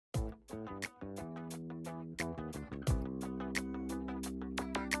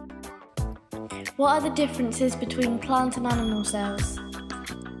What are the differences between plant and animal cells?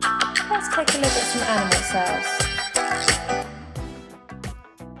 Let's take a look at some animal cells.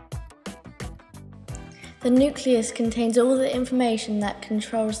 The nucleus contains all the information that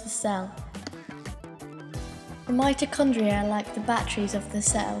controls the cell. The mitochondria are like the batteries of the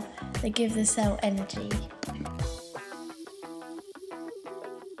cell. They give the cell energy.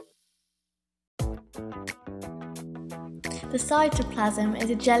 The cytoplasm is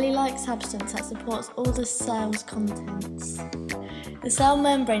a jelly-like substance that supports all the cell's contents. The cell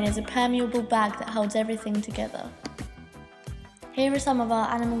membrane is a permeable bag that holds everything together. Here are some of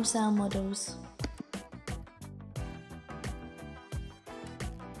our animal cell models.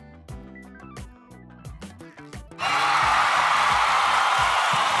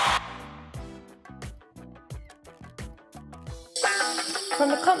 From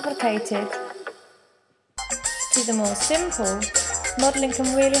the complicated to the more simple, modelling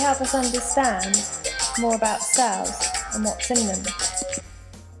can really help us understand more about cells and what's in them.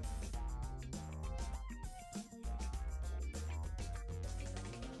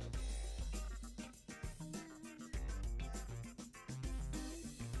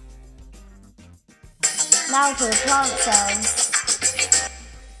 Now for the plant cells.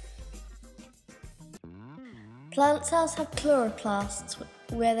 Plant cells have chloroplasts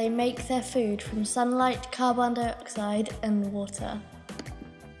where they make their food from sunlight, carbon dioxide and water.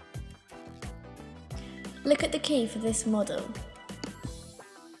 Look at the key for this model.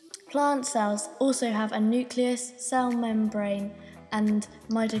 Plant cells also have a nucleus, cell membrane and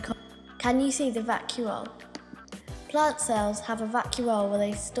mitochondria. Can you see the vacuole? Plant cells have a vacuole where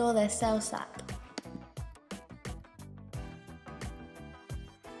they store their cell sap.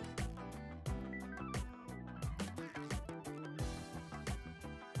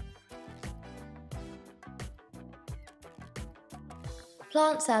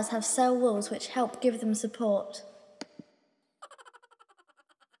 Plant cells have cell walls which help give them support.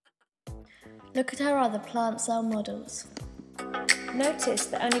 Look at our other plant cell models. Notice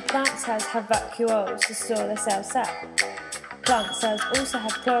that only plant cells have vacuoles to store their cell sap. Plant cells also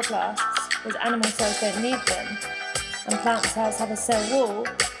have chloroplasts, whereas animal cells don't need them. And plant cells have a cell wall,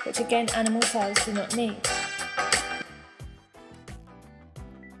 which again animal cells do not need.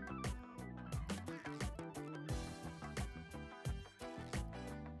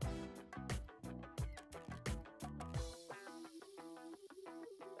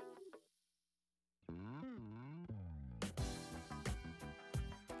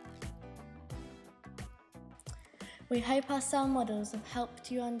 We hope our cell models have helped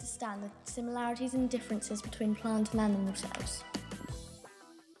you understand the similarities and differences between plant and animal cells.